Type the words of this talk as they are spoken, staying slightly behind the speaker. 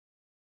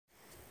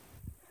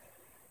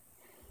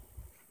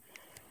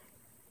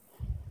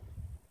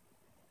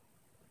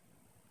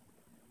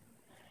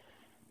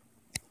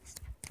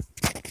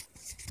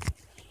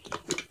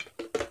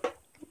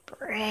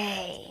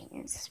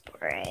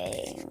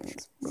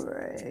Brains.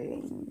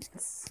 Brains.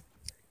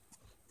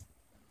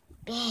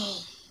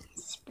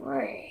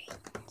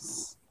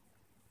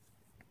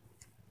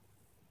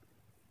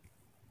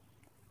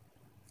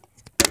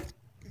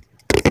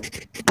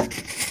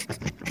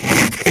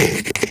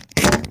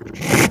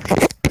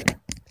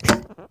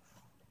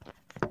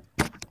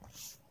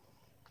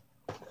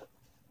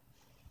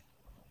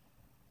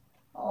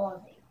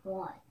 All they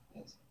want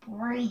is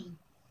brains.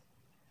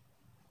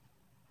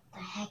 What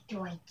the heck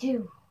do I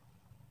do?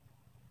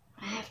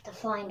 I have to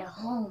find a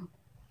home.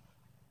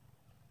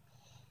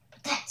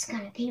 But that's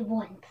gonna be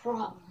one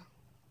problem.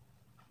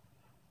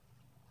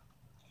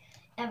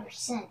 Ever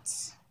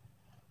since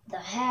the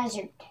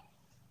hazard,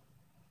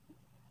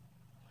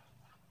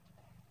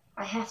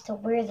 I have to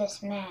wear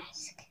this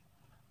mask.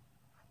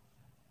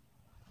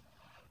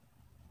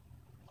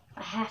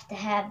 I have to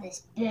have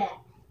this bed.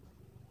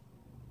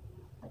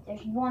 But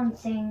there's one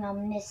thing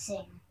I'm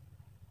missing.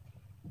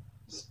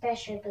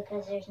 Especially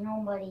because there's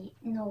nobody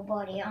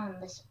on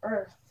this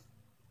earth.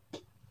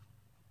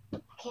 I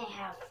can't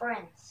have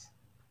friends.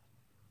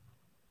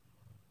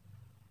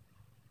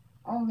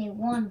 Only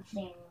one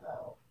thing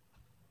though.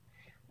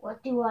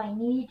 What do I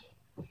need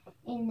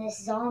in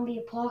this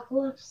zombie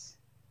apocalypse?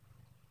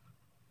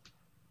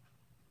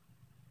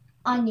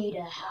 I need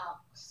a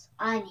house.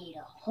 I need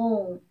a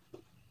home.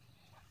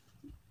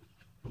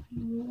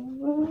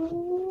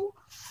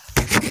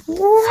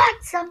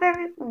 What's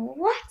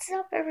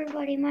up,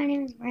 everybody? My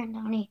name is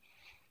Brandoni,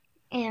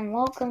 and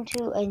welcome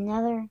to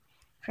another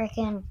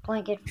freaking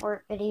blanket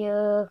fort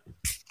video.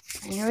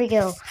 And here we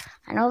go.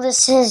 I know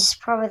this is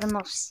probably the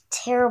most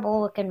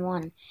terrible looking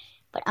one,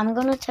 but I'm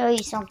gonna tell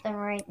you something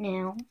right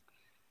now.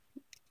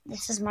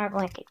 This is my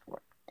blanket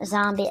fort.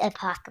 Zombie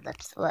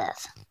apocalypse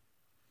live.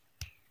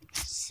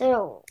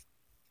 So,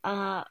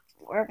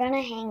 we're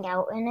gonna hang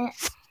out in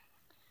it,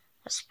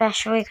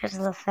 especially because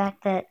of the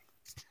fact that,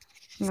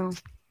 you know,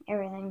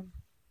 everything.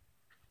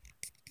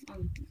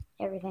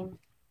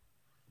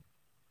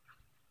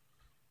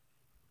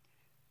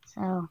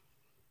 So,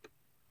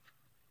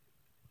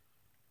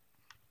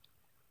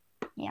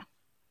 yeah.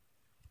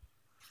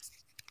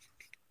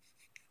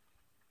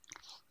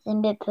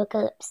 Zombie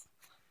apocalypse.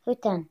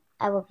 Hutan,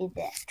 I will be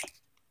back.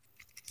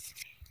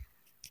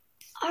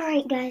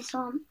 Alright guys,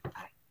 so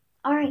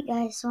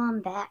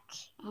I'm back,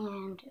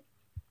 and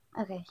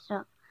okay,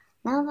 so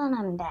now that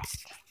I'm back,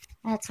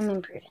 I had some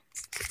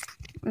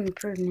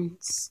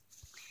improvements.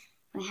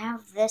 We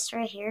have this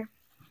right here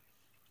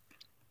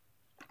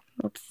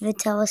with the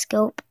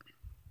telescope.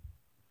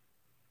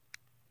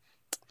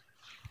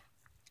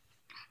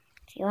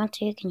 If you want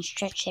to, you can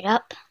stretch it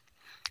up,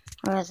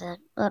 or the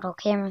little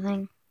camera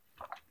thing.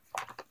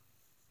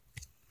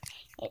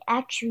 It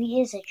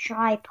actually is a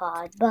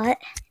tripod, but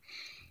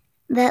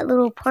that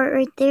little part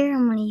right there,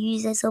 I'm going to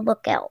use as a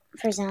lookout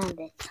for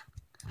zombies.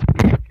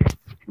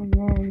 And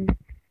then,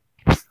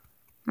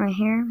 right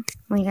here,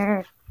 we got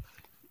our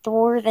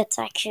door that's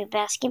actually a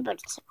basket, but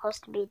it's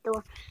supposed to be a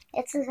door.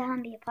 It's a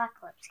zombie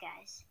apocalypse,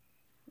 guys.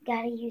 We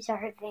gotta use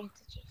our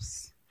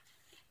advantages.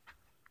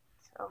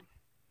 So,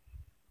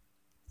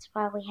 that's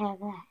why we have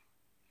that.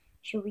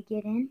 Should we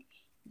get in?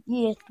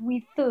 Yes,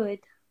 we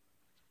should.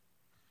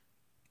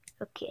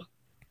 Okay.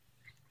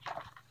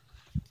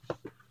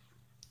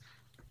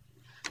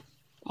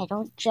 I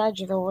don't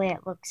judge the way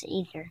it looks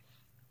either.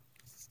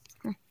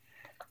 Yeah,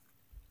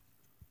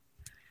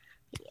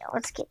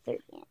 let's get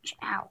 30-inch.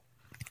 Ow.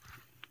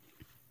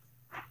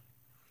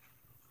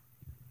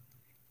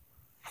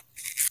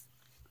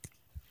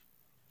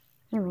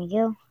 Here we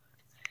go.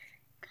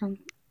 Come.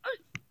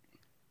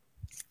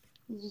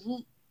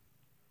 Yeet.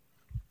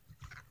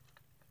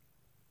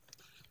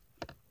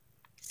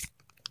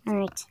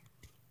 Alright.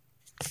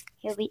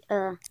 Here we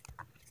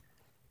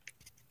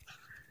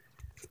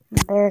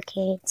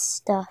barricade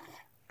stuff.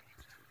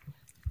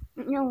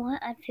 You know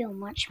what? I feel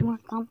much more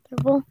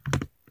comfortable.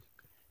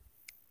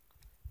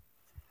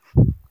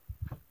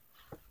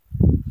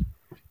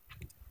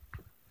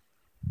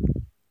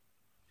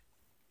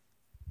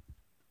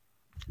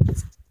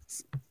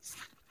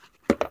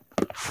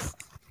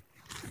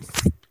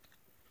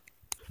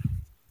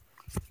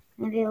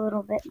 Maybe a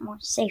little bit more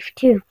safe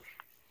too.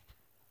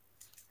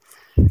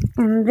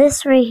 And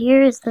this right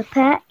here is the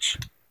patch.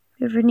 If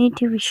we ever need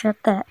to, we shut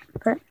that.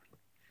 But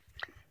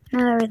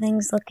now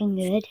everything's looking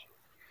good.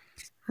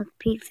 Let's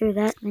peek through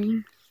that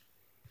thing.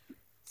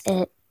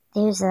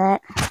 There's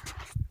that.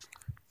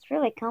 It's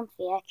really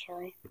comfy,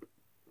 actually.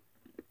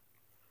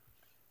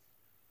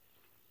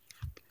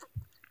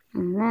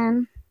 And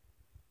then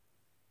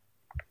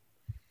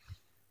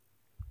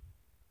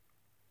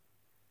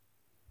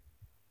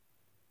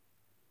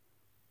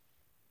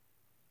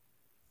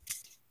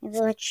maybe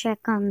let's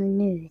check on the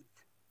news.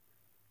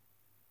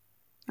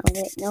 Oh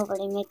wait,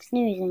 nobody makes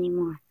news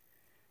anymore,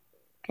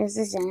 because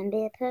the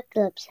zombie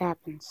apocalypse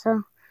happened.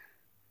 So,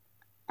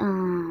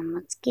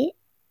 let's get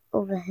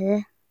over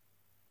here.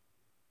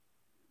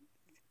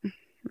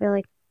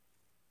 Really?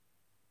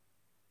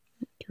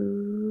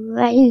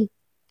 Right.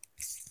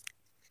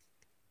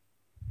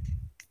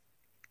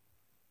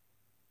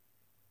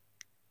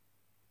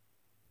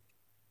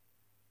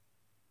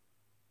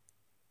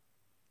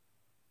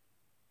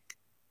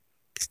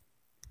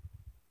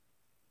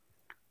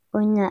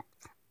 or not.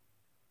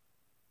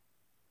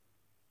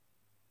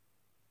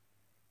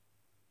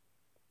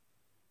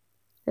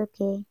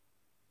 Okay.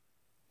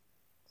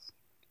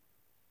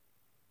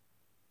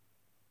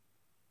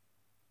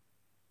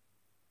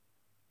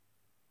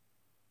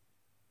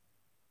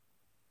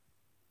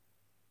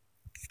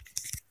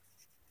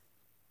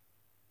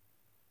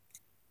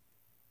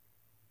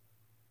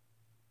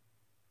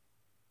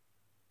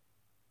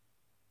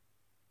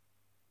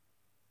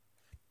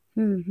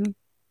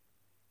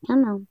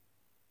 Come on.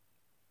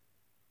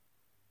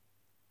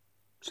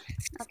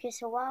 Okay,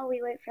 so while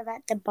we wait for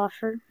that to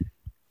buffer.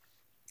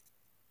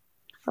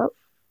 Oh,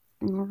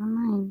 never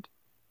mind.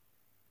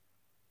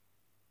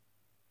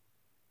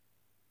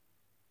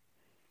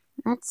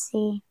 Let's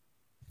see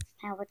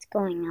how it's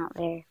going out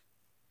there.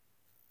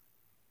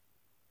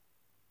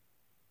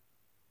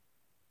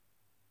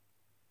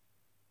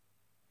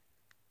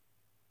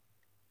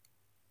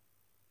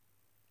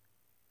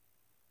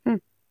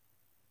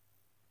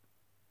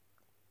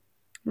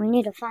 We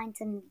need to find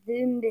some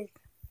zombies.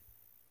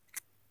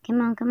 Come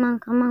on, come on,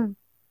 come on.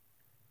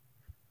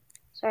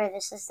 Sorry,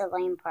 this is the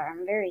lame part.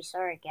 I'm very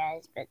sorry,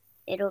 guys, but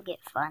it'll get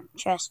fun.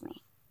 Trust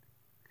me.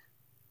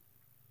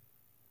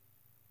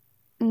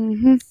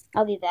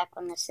 I'll be back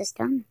when this is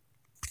done.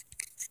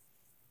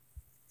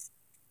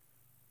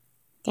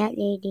 That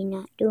lady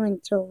not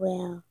doing so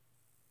well.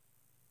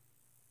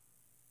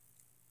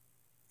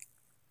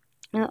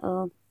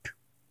 Uh-oh.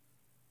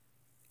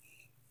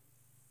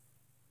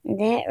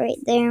 That right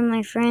there,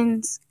 my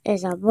friends,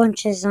 is a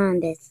bunch of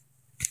zombies.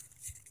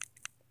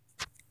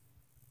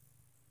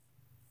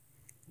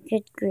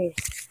 Good grief.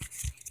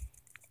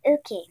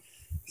 Okay,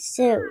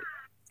 so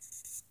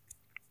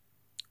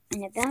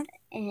in about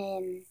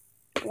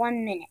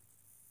 1 minute,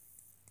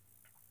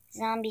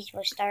 zombies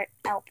will start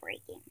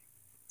outbreaking.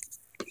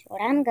 So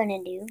what I'm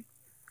gonna do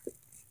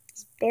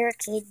is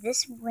barricade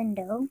this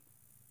window.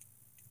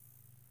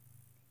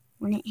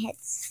 When it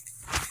hits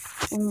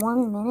in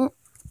 1 minute,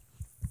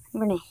 I'm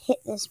gonna hit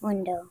this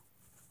window.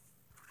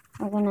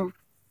 We're gonna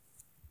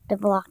to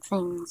block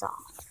things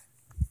off.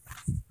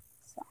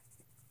 So,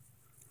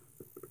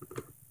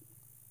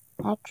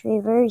 actually,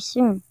 very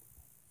soon.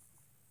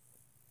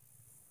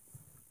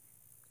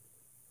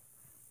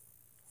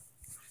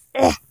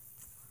 Ugh.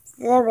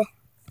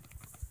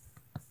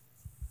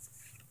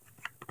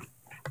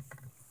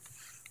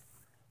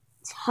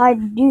 It's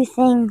hard to do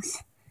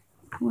things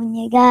when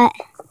you got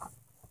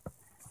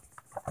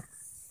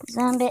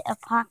zombie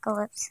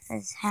apocalypse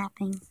is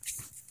happening.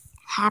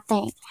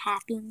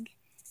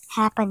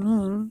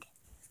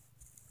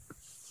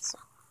 So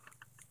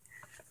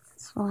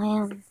that's why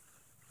I'm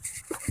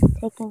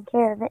taking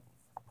care of it.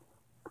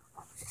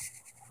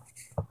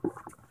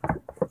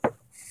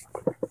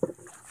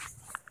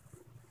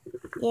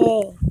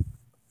 Yay.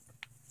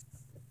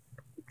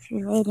 If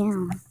you lay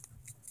down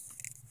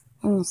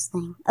in this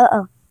thing.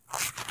 Uh-oh.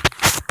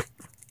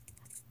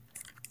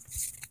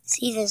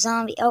 See, the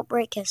zombie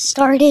outbreak has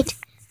started.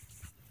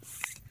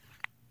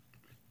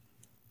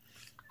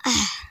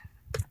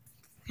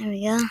 There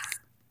we go.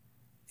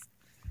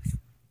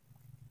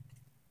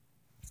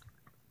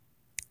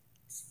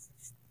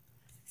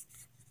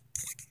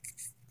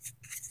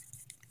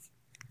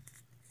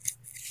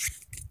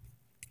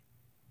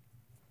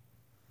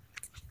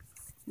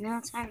 Now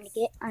it's time to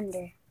get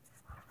under.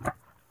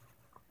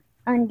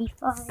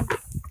 Undefined.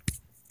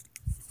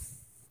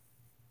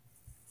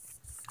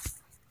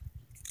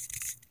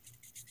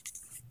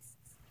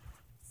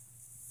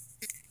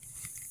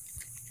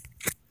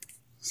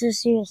 So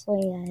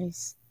seriously,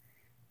 guys,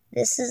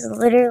 this is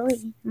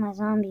literally my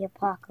zombie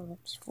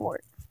apocalypse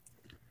fort.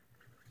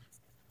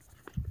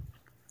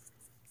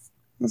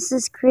 This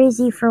is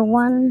crazy for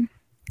one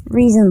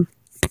reason.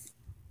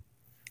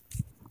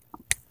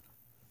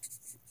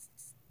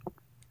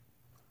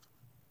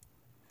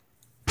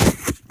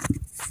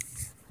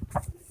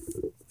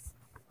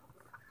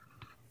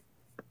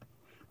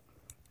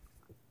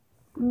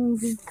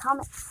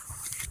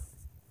 Comics.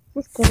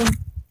 Just kidding.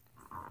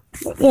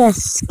 But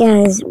yes,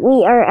 guys,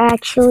 we are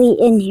actually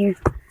in here.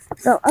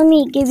 So let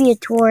me give you a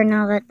tour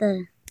now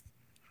that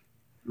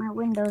my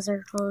windows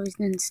are closed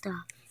and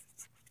stuff.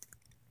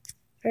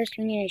 First,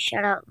 we need to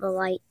shut out the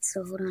lights,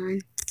 so hold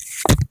on.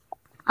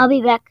 I'll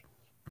be back.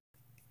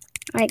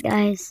 Alright,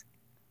 guys.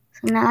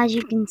 So now, as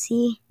you can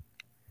see,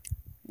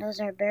 those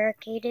are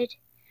barricaded.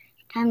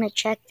 Time to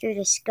check through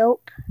the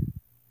scope.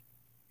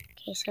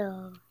 Okay,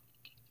 so...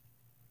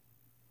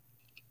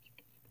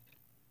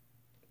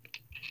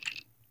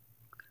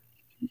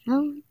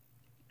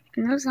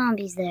 No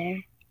zombies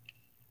there.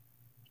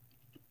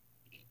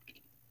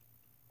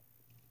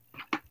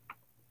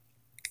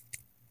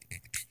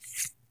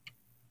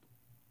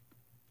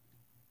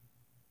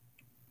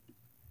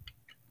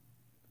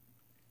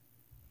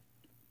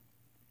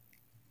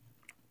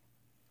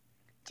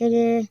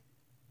 Ta-da.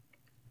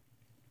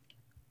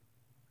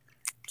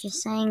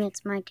 Just saying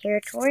it's my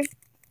territory.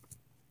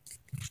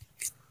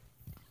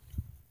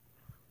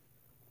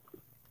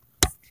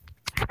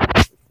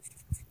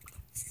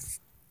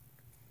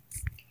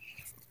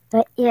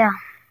 But yeah.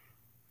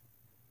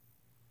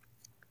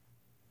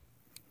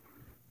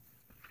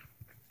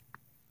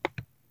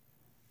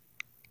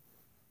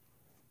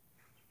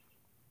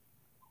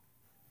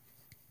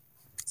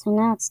 So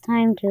now it's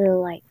time to,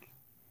 like,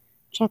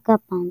 check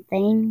up on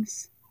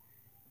things.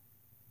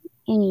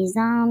 Any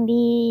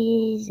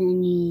zombies,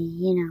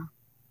 any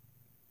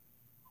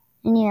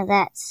of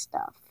that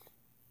stuff.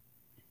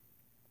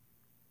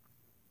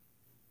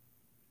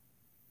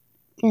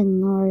 Good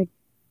Lord.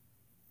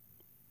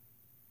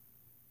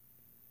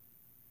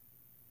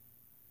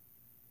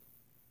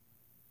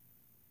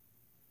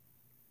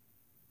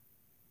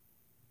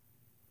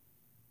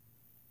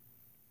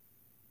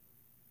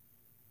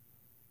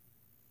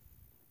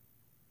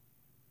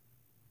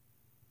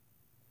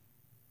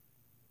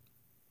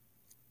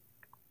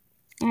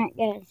 Alright,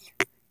 guys.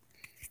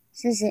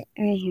 This is it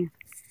right here.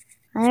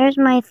 There's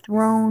my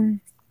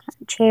throne.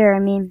 Chair, I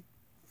mean.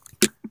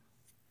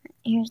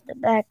 Here's the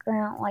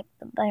background, like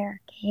the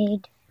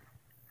barricade.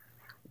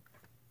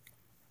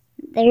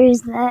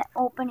 There's that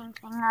opening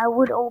thing. I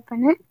would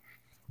open it.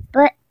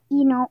 But,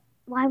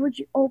 why would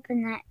you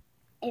open that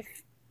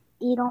if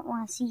you don't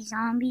want to see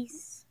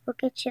zombies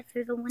look at you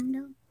through the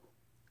window?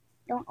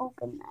 Don't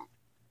open that.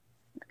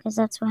 Because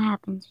that's what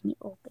happens when you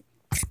open it.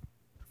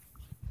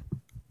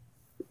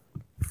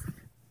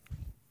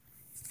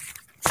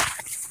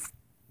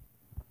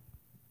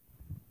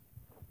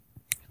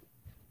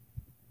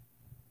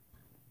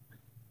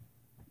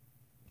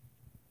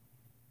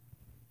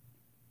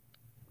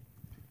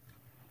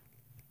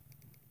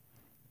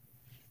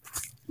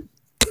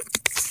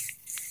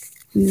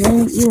 And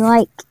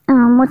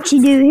then what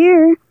you do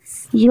here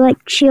is you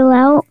chill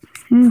out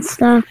and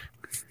stuff.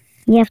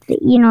 You have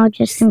to,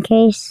 just in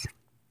case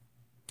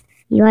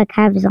you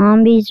have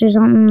zombies or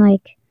something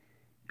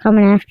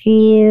coming after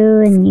you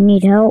and you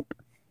need help.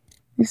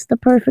 This is the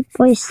perfect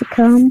place to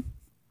come.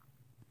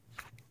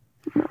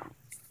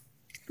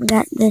 We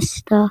got this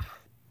stuff.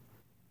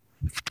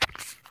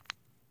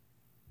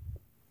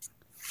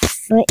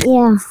 But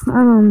yeah,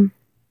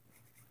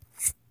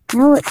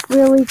 now it's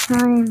really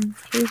time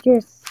to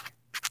just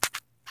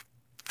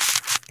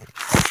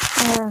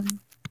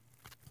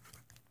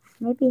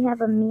maybe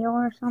have a meal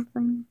or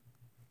something.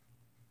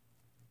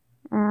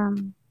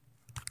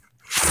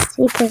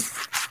 See, because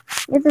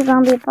it's a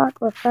zombie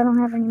apocalypse, I don't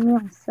have any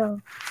meals, so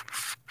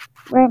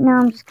right now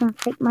I'm just gonna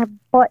take my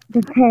butt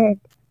to bed,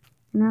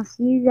 and I'll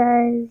see you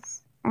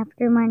guys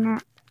after my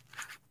nap.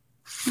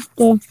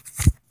 Okay.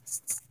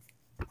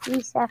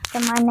 Peace after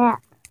my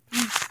nap.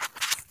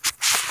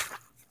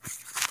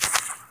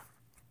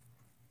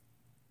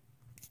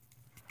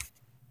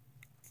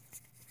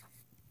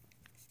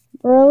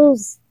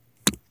 Bros,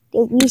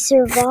 did we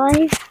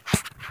survive?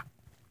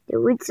 Did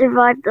we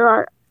survive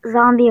the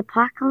zombie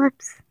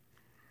apocalypse?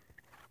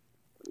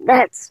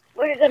 That's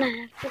what we're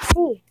gonna have to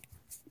see.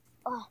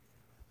 Oh.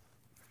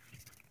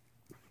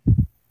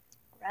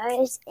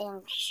 Rise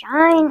and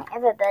shine,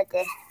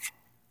 everybody.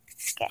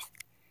 Okay.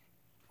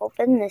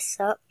 Open this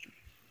up.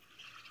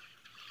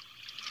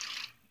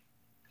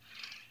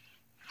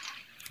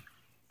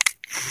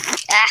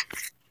 Ah.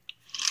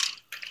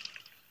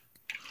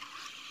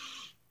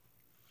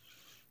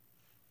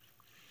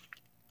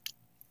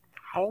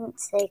 I didn't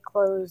say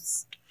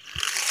close.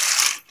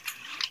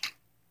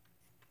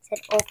 I said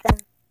open.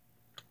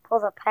 Pull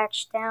the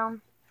patch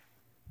down.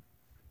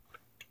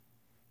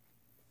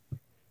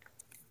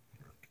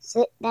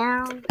 Sit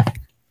down.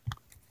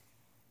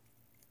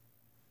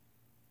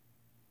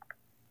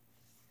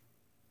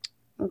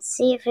 And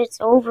see if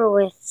it's over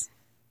with.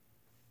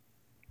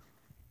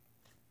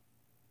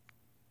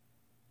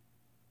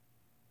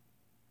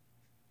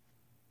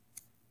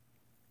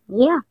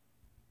 Yeah.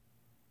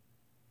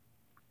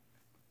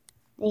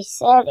 They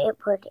said it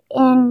would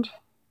end.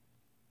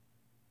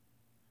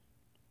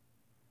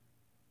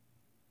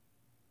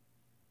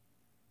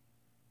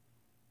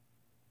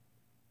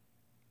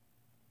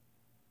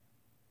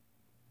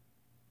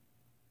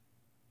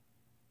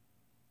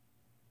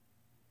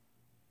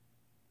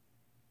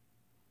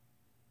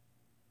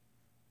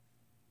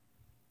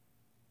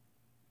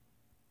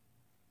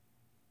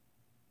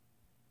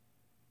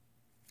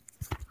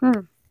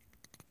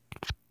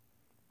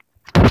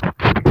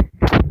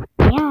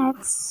 Yeah,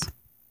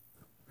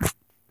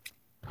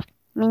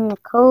 the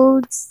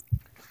codes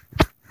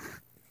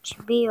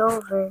should be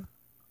over.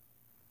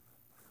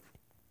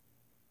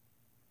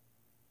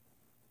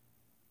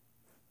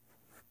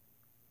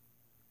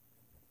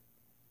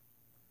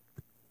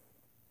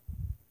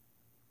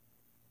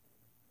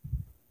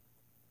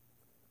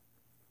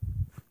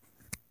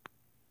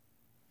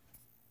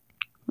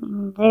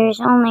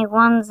 There's only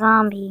one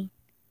zombie.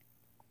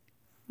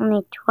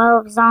 Only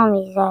 12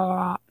 zombies out of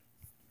that.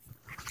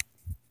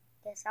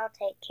 Guess I'll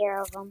take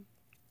care of them.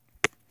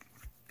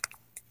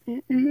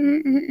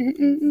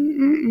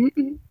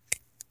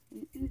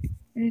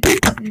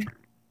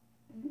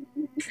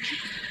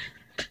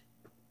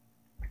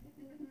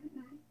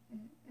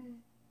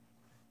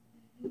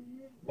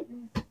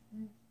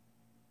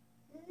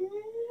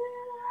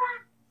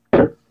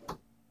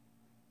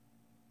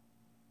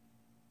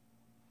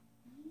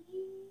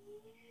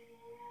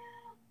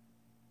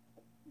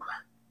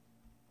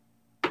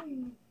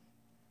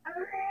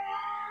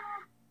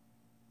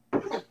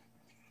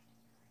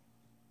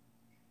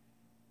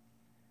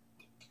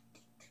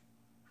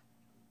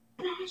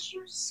 smash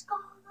your skull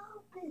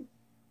open.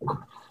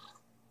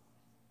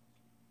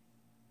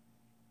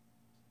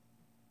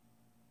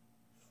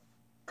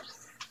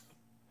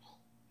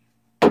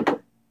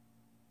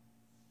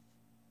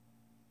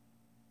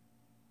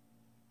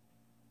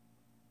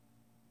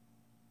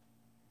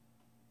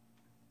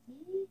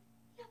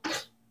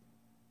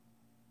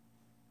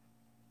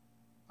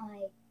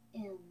 I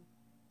am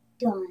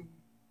done.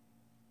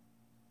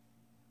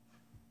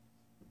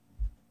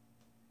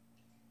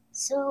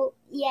 So,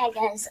 yeah,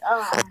 guys,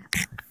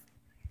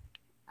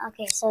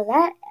 okay, so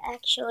that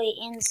actually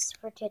ends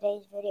for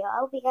today's video. I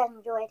hope you guys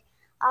enjoyed.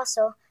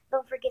 Also,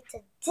 don't forget to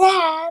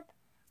dab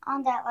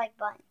on that like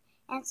button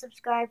and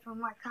subscribe for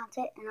more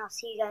content, and I'll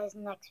see you guys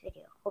in the next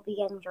video. Hope you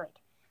guys enjoyed.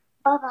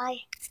 Bye-bye.